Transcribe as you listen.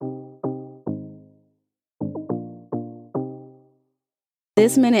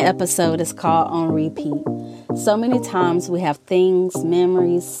This mini episode is called On Repeat. So many times we have things,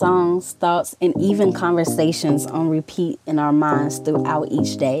 memories, songs, thoughts, and even conversations on repeat in our minds throughout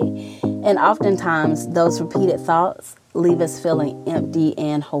each day. And oftentimes those repeated thoughts leave us feeling empty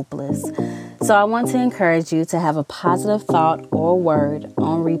and hopeless. So I want to encourage you to have a positive thought or word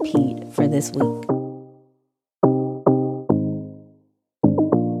on repeat for this week.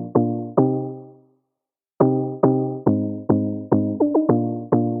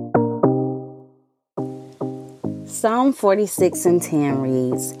 Psalm 46:10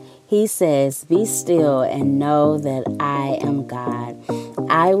 reads, He says, Be still and know that I am God.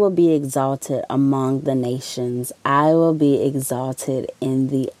 I will be exalted among the nations. I will be exalted in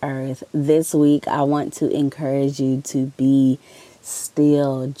the earth. This week, I want to encourage you to be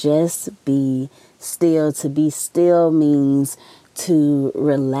still. Just be still. To be still means to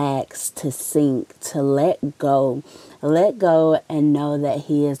relax, to sink, to let go. Let go and know that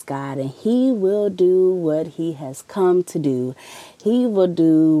He is God, and He will do what He has come to do. He will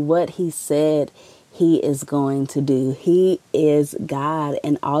do what He said He is going to do. He is God,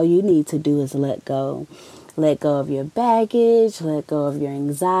 and all you need to do is let go. Let go of your baggage, let go of your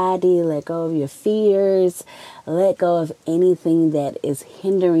anxiety, let go of your fears, let go of anything that is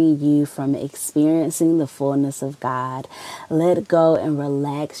hindering you from experiencing the fullness of God. Let go and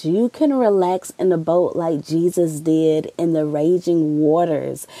relax. You can relax in the boat like Jesus did in the raging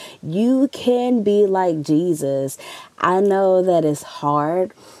waters. You can be like Jesus. I know that it's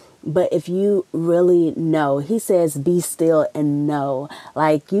hard. But if you really know, He says, be still and know.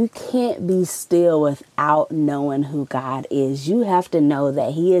 Like, you can't be still without knowing who God is. You have to know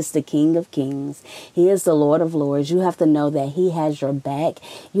that He is the King of Kings. He is the Lord of Lords. You have to know that He has your back.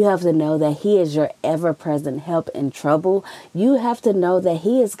 You have to know that He is your ever-present help in trouble. You have to know that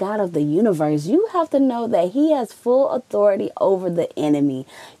He is God of the universe. You have to know that He has full authority over the enemy.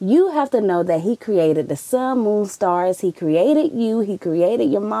 You have to know that He created the sun, moon, stars. He created you. He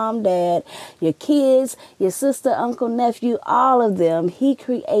created your mom, dad, your kids, your sister, uncle, nephew, all of them. He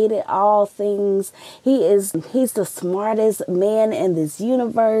created all things. He's the smartest man in this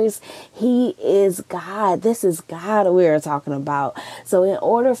universe. He is God. This is God we are talking about. So in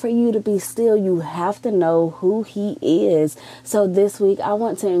order for you to be still, you have to know who He is. So this week, I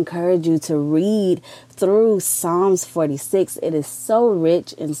want to encourage you to read through Psalms 46. It is so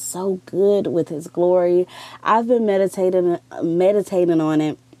rich and so good with His glory. I've been meditating on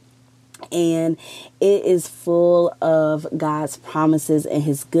it. And it is full of God's promises and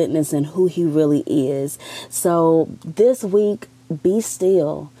His goodness and who He really is. So this week, be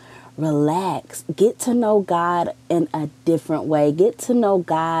still. Relax. Get to know God in a different way. Get to know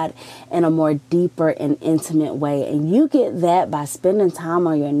God in a more deeper and intimate way. And you get that by spending time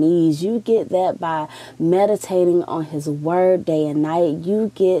on your knees. You get that by meditating on His word day and night.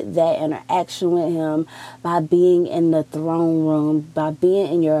 You get that interaction with Him by being in the throne room, by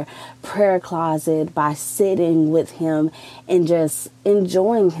being in your prayer closet, by sitting with Him and just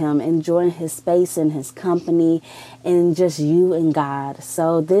enjoying Him, enjoying His space and His company, and just you and God.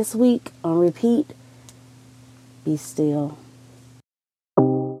 So this week on repeat, be still.